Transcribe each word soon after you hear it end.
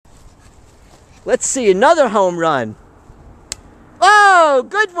Let's see another home run. Oh,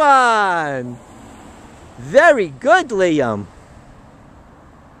 good one. Very good, Liam.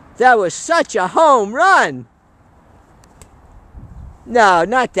 That was such a home run. No,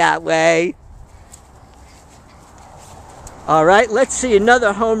 not that way. All right, let's see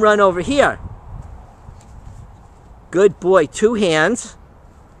another home run over here. Good boy, 2 hands.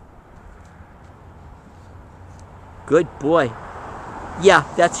 Good boy. Yeah,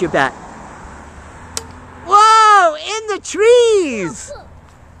 that's your bat. Whoa, in the trees.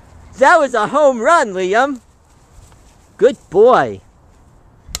 That was a home run, Liam. Good boy.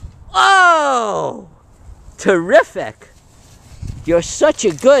 Oh, terrific. You're such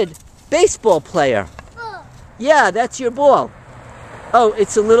a good baseball player. Yeah, that's your ball. Oh,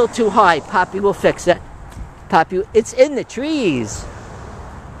 it's a little too high. Poppy will fix it. Poppy, it's in the trees.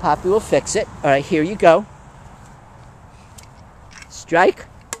 Poppy will fix it. All right, here you go. Strike.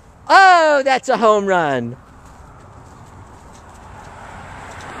 Oh, that's a home run.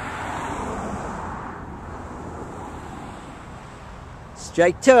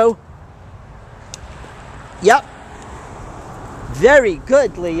 Strike 2. Yep. Very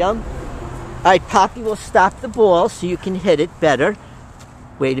good, Liam. All right, Poppy will stop the ball so you can hit it better.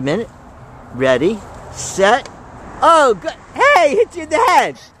 Wait a minute. Ready, set. Oh, good. Hey, hit you in the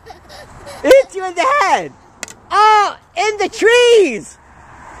head. Hit you in the head. Oh, in the trees.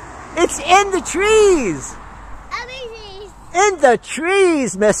 It's in the trees. In the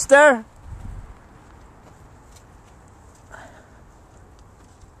trees, mister.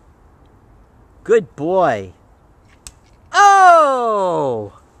 Good boy.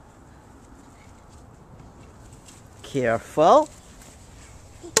 Oh! Careful.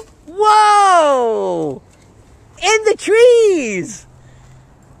 Whoa! In the trees!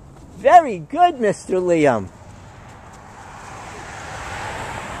 Very good, Mr. Liam.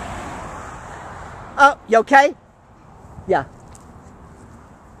 Oh, you okay? Yeah.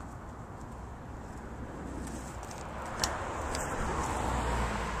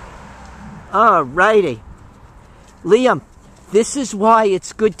 All righty. Liam, this is why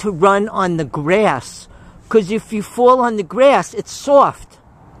it's good to run on the grass. Because if you fall on the grass, it's soft.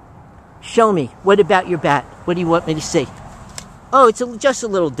 Show me. What about your bat? What do you want me to see? Oh, it's just a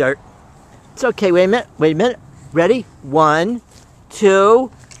little dirt. It's okay. Wait a minute. Wait a minute. Ready? 1,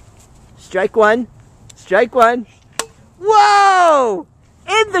 2. Strike 1. Strike 1. Whoa!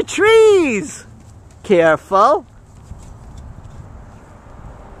 In the trees! Careful.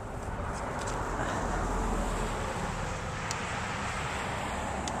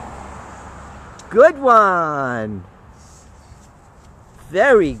 Good one.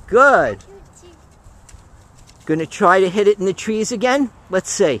 Very good. Gonna try to hit it in the trees again? Let's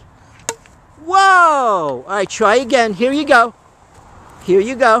see. Whoa! All right, try again. Here you go. Here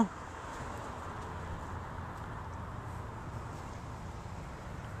you go.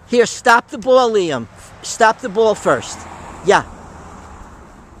 Here, stop the ball, Liam. Stop the ball first. Yeah.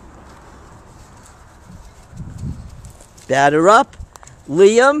 Batter up.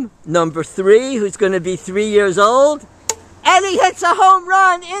 Liam, number 3, who's going to be 3 years old. And he hits a home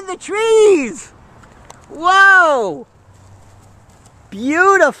run in the trees. Whoa.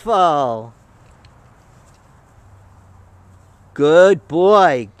 Beautiful. Good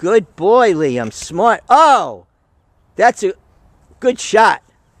boy. Good boy, Liam. Smart. Oh, that's a good shot.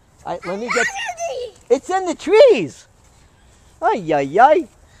 All right, let me get... It's in the trees. Ay, ay, ay.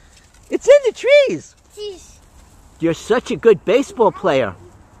 It's in the trees. You're such a good baseball player.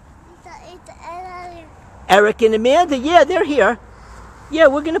 Eric and Amanda, yeah, they're here. Yeah,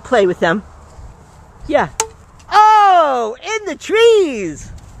 we're going to play with them. Yeah. Oh, in the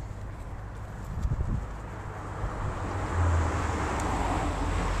trees.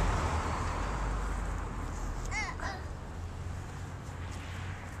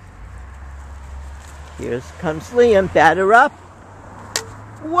 Here comes Liam, batter up.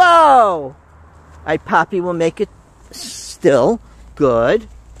 Whoa! Poppy will make it still. Good.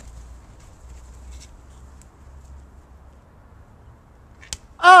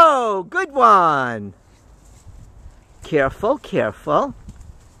 Oh, good one. Careful, careful.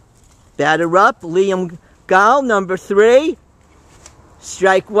 Batter up, Liam Gall, number 3.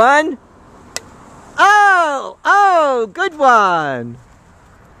 Strike 1. Oh, good one.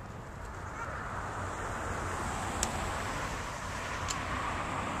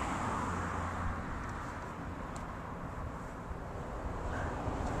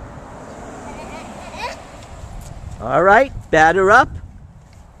 All right, batter up.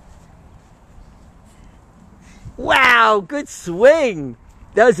 Wow, good swing.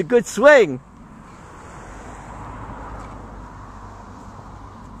 That was a good swing.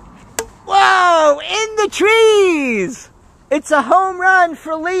 Whoa! in the trees! It's a home run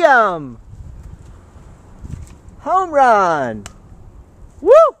for Liam! Home run!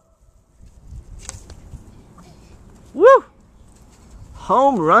 Woo! Woo!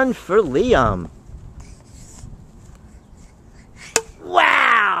 Home run for Liam.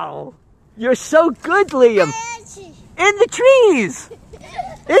 Wow! You're so good, Liam. In the trees!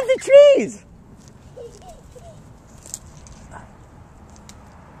 In the trees!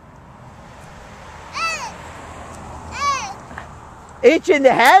 Itch in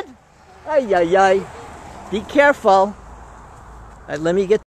the head? Ay, ay, ay. Be careful. Let me get